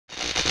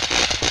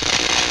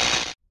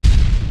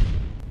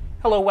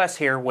Hello, Wes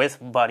here with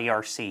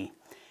DalRC.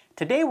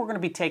 Today we're going to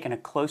be taking a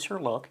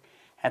closer look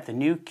at the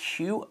new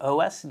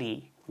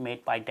Qosd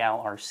made by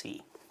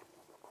DalRC.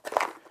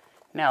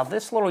 Now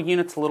this little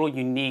unit's a little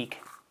unique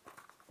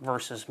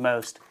versus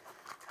most.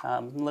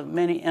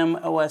 Mini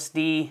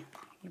MOSD,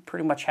 you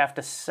pretty much have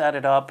to set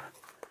it up.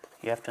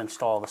 You have to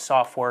install the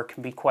software. It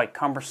can be quite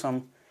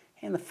cumbersome,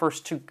 and the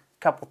first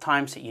couple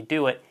times that you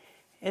do it,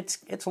 it's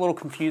a little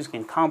confusing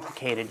and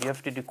complicated. You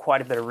have to do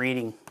quite a bit of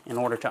reading in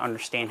order to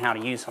understand how to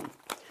use them.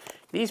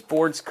 These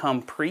boards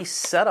come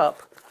pre-set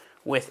up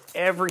with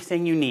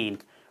everything you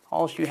need.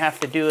 All you have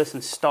to do is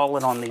install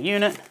it on the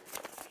unit,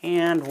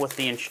 and with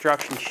the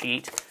instruction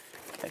sheet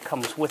that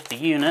comes with the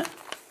unit,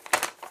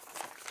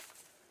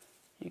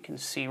 you can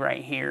see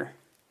right here,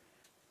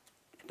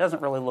 it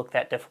doesn't really look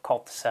that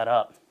difficult to set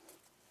up.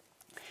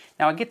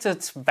 Now it gets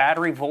its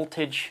battery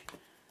voltage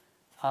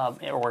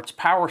or its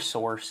power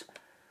source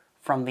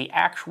from the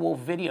actual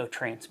video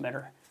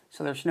transmitter,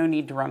 so there's no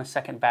need to run a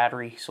second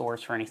battery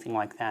source or anything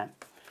like that.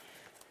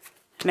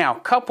 Now,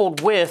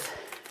 coupled with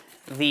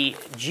the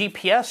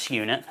GPS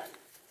unit,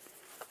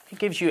 it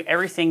gives you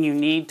everything you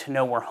need to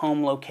know where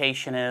home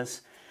location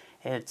is.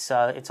 It's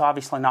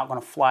obviously not going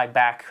to fly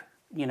back,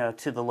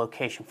 to the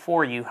location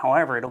for you.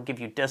 However, it'll give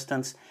you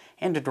distance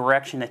and the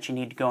direction that you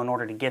need to go in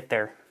order to get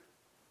there.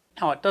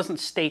 Now, it doesn't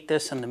state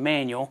this in the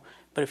manual,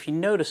 but if you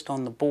noticed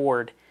on the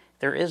board,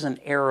 there is an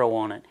arrow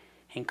on it.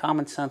 And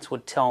common sense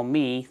would tell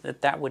me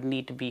that that would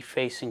need to be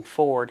facing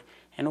forward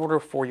in order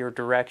for your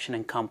direction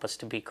and compass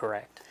to be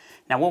correct.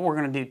 Now what we're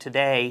going to do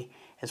today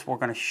is we're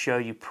going to show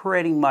you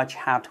pretty much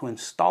how to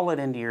install it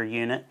into your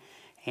unit,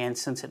 and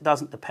since it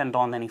doesn't depend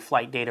on any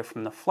flight data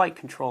from the flight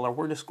controller,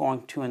 we're just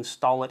going to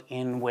install it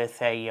in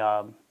with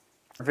a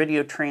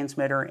video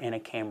transmitter and a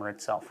camera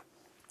itself.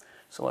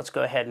 So let's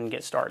go ahead and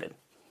get started.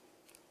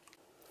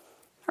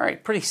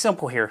 Alright, pretty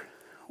simple here.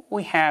 What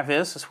we have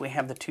is we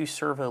have the two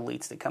servo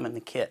leads that come in the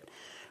kit.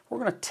 We're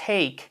going to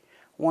take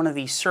one of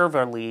these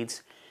servo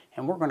leads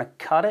and we're going to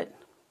cut it,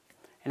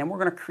 and then we're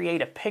going to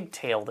create a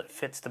pigtail that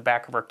fits the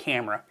back of our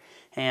camera.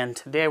 And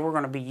today we're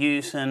going to be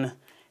using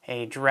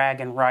a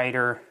Dragon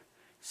Rider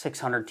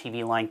 600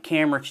 TV line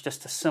camera. It's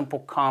just a simple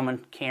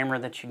common camera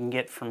that you can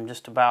get from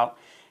just about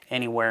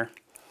anywhere.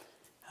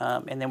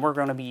 And then we're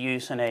going to be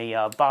using a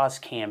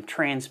Qosd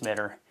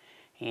transmitter.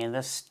 And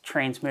this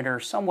transmitter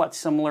is somewhat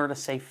similar to,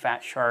 say,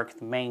 Fat Shark.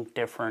 The main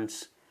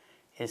difference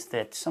is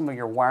that some of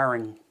your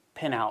wiring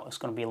pinout is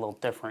going to be a little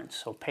different,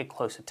 so pay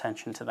close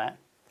attention to that.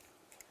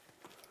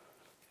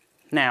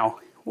 Now,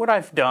 what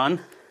I've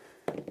done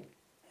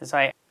is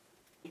I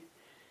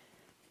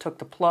took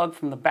the plug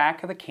from the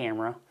back of the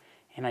camera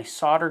and I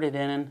soldered it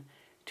in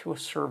to a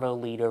servo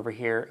lead over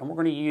here, and we're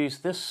going to use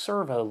this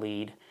servo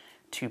lead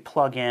to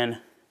plug in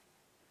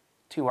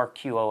to our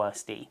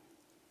Qosd.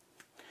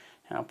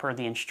 Now, per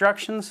the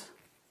instructions,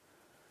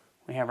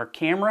 we have our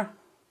camera,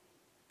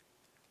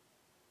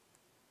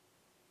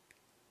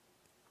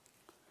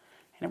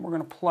 and then we're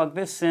going to plug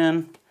this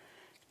in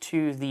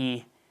to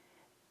the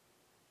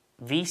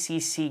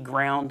VCC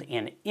ground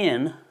and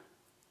in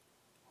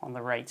on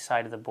the right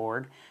side of the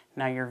board.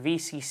 Now your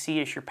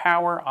VCC is your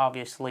power,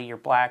 obviously your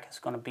black is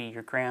going to be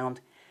your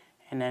ground,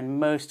 and then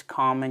most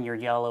common your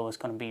yellow is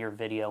going to be your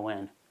video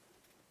in.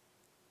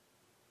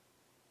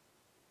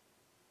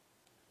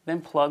 Then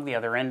plug the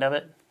other end of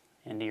it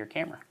into your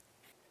camera.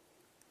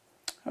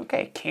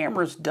 Okay,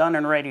 camera's done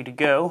and ready to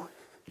go.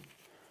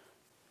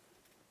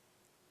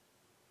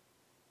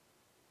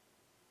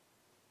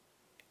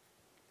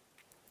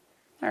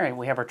 Alright,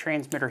 we have our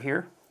transmitter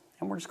here,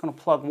 and we're just going to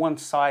plug one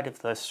side of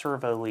the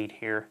servo lead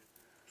here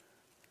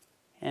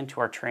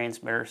into our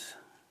transmitters.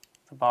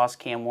 The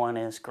Qosd one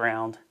is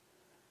ground,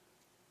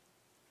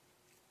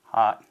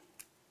 hot,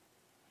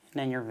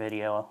 and then your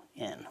video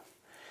in.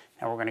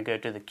 Now we're going to go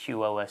to the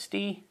Qosd,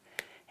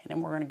 and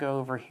then we're going to go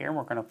over here and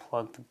we're going to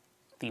plug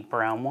the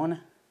brown one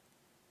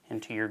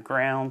into your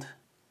ground,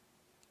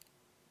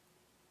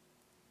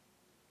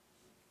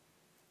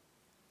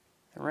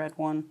 the red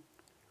one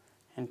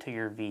into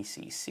your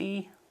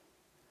VCC,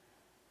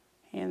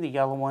 and the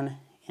yellow one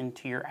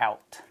into your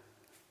out.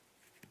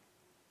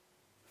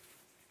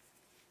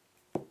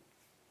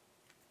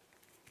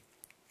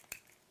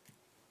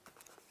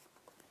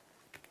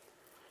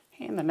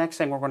 And the next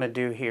thing we're going to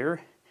do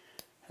here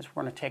is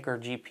we're going to take our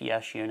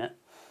GPS unit,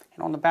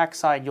 and on the back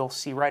side you'll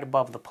see right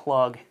above the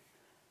plug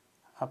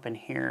up in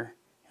here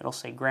it'll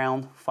say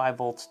ground, 5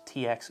 volts,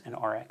 TX, and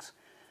RX.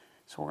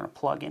 So we're going to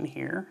plug in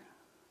here.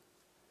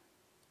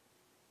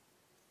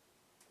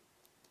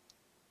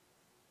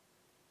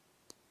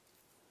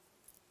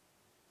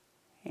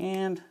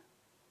 And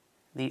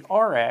the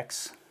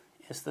RX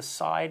is the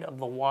side of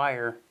the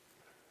wire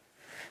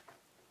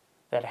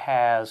that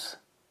has,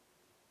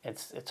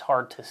 it's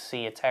hard to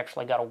see, it's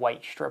actually got a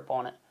white strip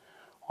on it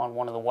on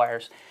one of the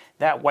wires.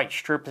 That white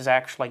strip is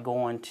actually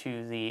going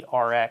to the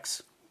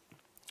RX.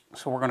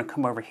 So we're going to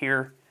come over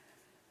here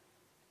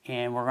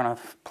and we're going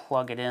to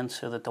plug it in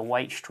so that the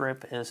white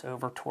strip is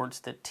over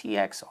towards the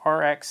TX,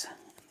 RX,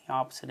 the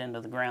opposite end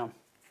of the ground.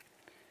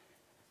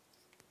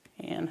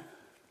 And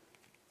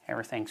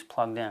everything's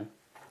plugged in.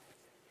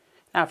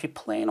 Now if you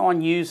plan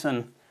on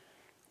using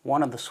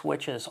one of the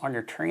switches on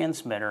your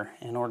transmitter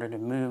in order to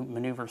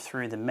maneuver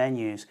through the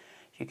menus,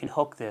 you can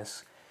hook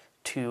this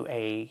to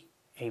a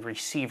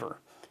receiver.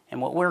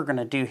 And what we're going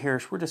to do here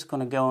is we're just going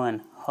to go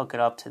and hook it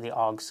up to the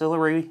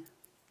auxiliary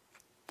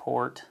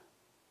port.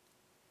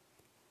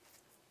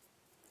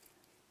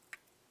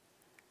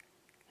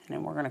 And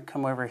then we're going to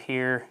come over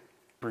here,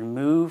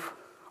 remove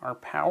our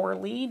power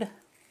lead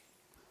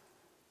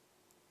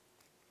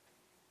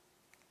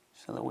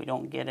so that we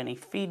don't get any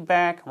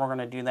feedback. And we're going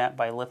to do that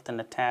by lifting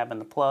the tab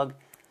and the plug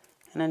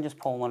and then just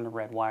pulling the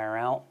red wire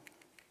out.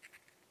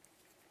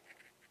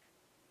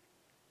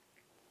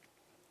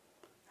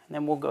 And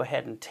then we'll go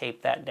ahead and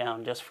tape that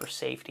down just for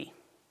safety.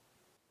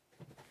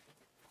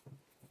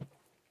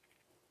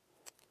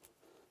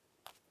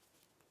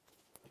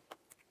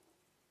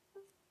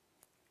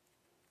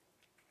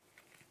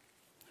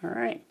 All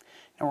right,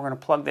 now we're going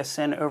to plug this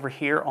in over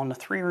here on the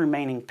 3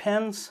 remaining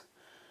pins.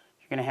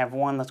 You're going to have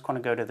one that's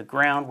going to go to the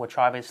ground, which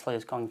obviously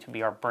is going to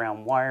be our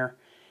brown wire,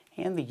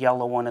 and the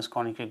yellow one is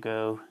going to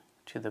go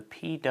to the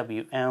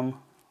PWM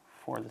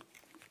for the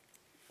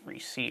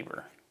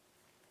receiver.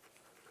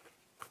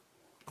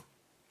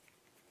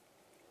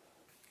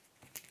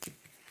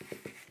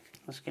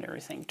 Let's get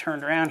everything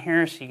turned around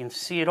here so you can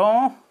see it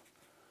all.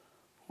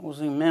 We'll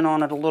zoom in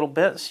on it a little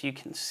bit so you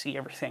can see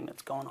everything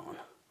that's going on.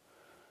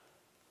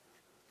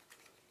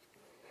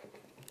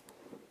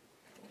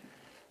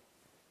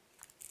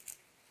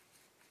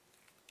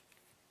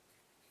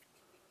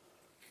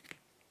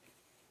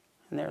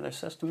 And there the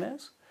system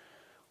is,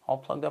 all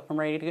plugged up and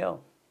ready to go.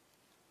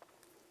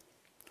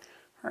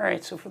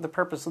 Alright, so for the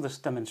purpose of this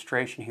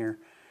demonstration here,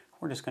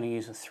 we're just going to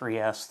use a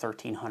 3S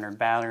 1300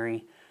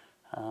 battery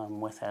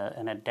with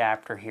an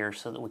adapter here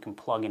so that we can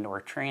plug into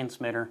our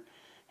transmitter.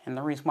 And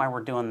the reason why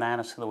we're doing that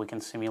is so that we can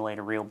simulate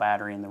a real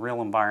battery in the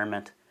real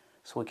environment,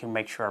 so we can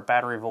make sure our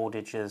battery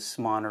voltage is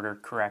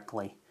monitored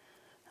correctly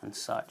and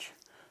such.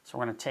 So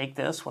we're going to take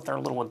this with our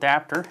little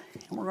adapter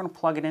and we're going to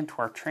plug it into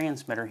our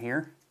transmitter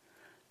here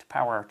to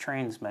power our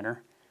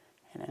transmitter,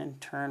 and in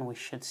turn we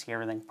should see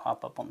everything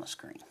pop up on the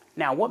screen.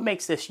 Now what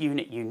makes this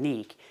unit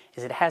unique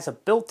is it has a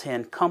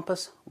built-in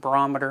compass,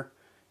 barometer,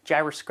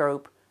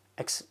 gyroscope,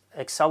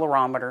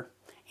 accelerometer,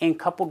 and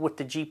coupled with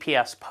the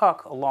GPS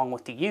puck along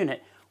with the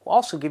unit will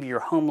also give you your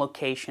home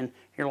location,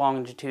 your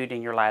longitude,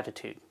 and your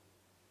latitude.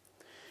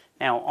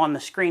 Now on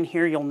the screen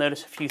here you'll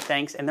notice a few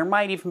things, and there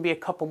might even be a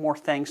couple more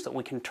things that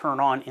we can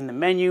turn on in the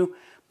menu,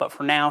 but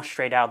for now,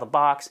 straight out of the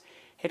box,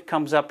 it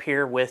comes up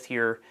here with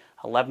your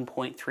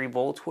 11.3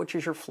 volts, which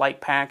is your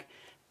flight pack.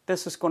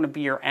 This is going to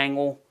be your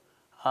angle,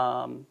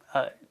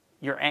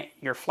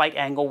 your flight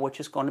angle,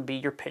 which is going to be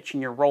your pitch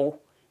and your roll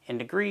in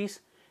degrees.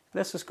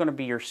 This is going to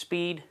be your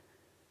speed,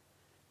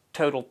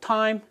 total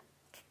time,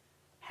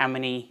 how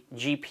many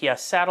GPS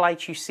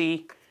satellites you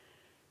see,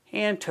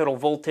 and total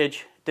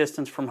voltage,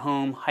 distance from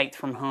home, height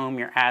from home,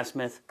 your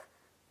azimuth.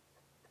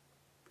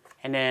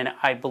 And then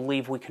I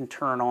believe we can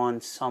turn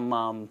on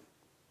some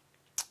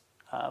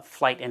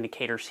flight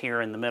indicators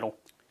here in the middle.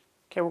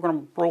 Okay, we're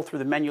going to roll through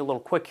the menu a little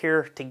quick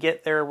here. To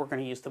get there, we're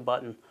going to use the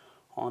button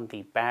on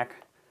the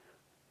back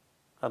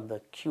of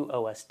the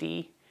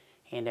Qosd,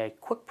 and a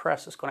quick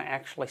press is going to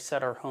actually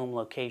set our home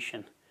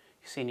location.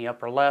 You see in the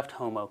upper left,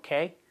 home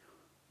OK.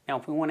 Now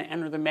if we want to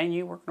enter the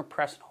menu, we're going to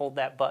press and hold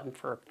that button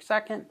for a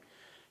second.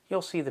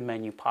 You'll see the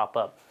menu pop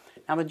up.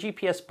 Now the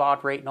GPS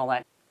baud rate and all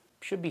that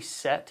should be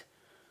set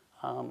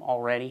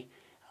already.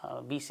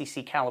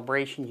 VCC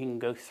calibration, you can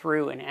go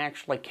through and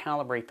actually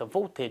calibrate the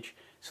voltage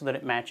so that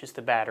it matches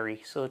the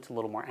battery, so it's a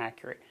little more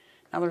accurate.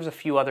 Now there's a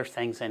few other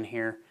things in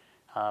here.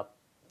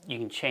 You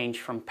can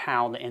change from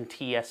PAL to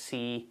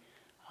NTSC,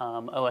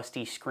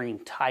 OSD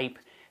screen type.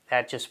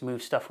 That just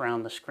moves stuff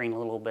around the screen a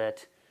little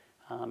bit.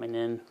 And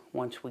then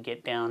once we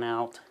get down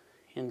out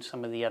in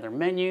some of the other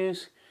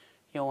menus,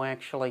 you'll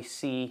actually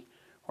see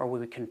where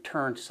we can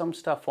turn some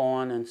stuff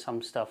on and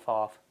some stuff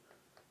off.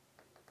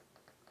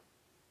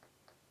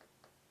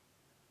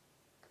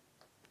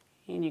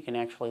 And you can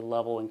actually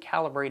level and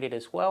calibrate it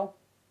as well.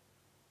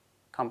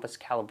 Compass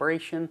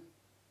calibration. And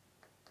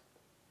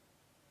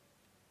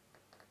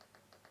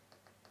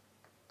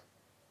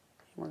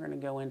we're going to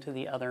go into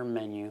the other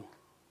menu,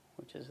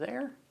 which is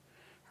there.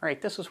 All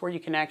right, this is where you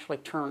can actually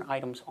turn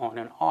items on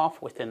and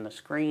off within the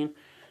screen.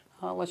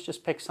 Let's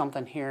just pick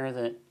something here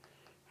that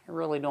I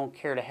really don't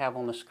care to have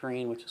on the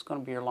screen, which is going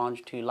to be your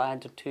longitude,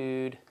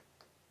 latitude,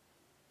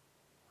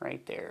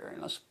 right there.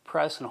 And let's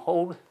press and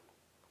hold.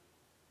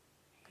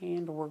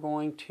 And we're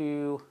going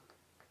to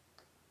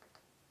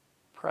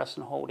press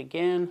and hold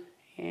again,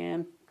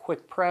 and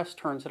quick press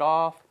turns it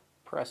off,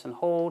 press and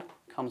hold,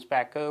 comes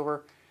back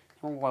over,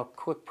 and we're going to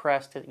quick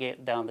press to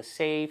get down to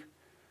save.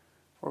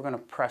 We're going to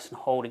press and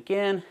hold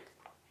again,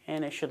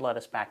 and it should let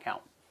us back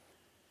out.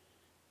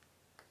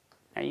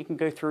 Now you can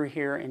go through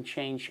here and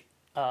change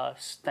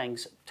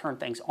things, turn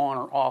things on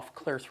or off,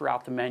 clear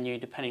throughout the menu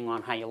depending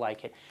on how you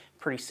like it.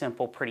 Pretty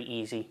simple, pretty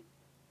easy.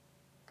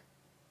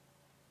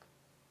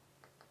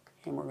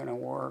 And we're going to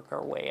work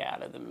our way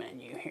out of the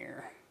menu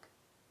here.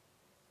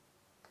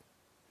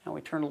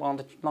 we turn the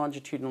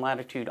longitude and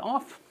latitude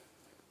off,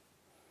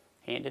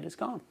 and it is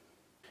gone.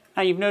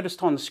 Now you've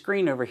noticed on the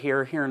screen over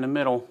here in the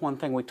middle, one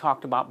thing we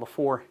talked about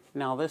before.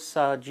 Now this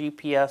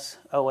GPS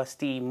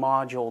OSD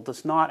module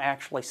does not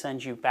actually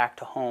send you back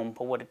to home,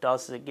 but what it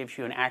does is it gives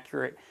you an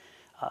accurate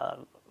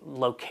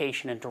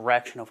location and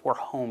direction of where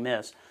home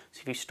is.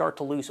 So if you start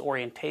to lose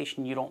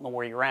orientation, you don't know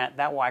where you're at,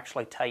 that will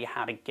actually tell you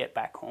how to get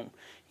back home.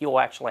 You'll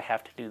actually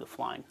have to do the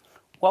flying.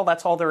 Well,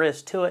 that's all there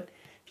is to it.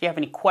 If you have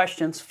any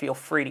questions, feel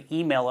free to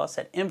email us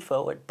at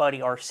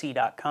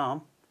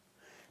info@buddyrc.com.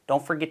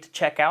 Don't forget to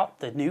check out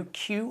the new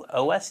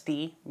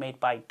Qosd made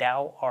by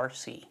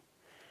DalRC.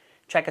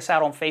 Check us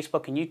out on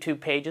Facebook and YouTube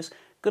pages.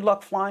 Good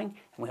luck flying,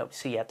 and we hope to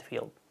see you at the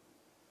field.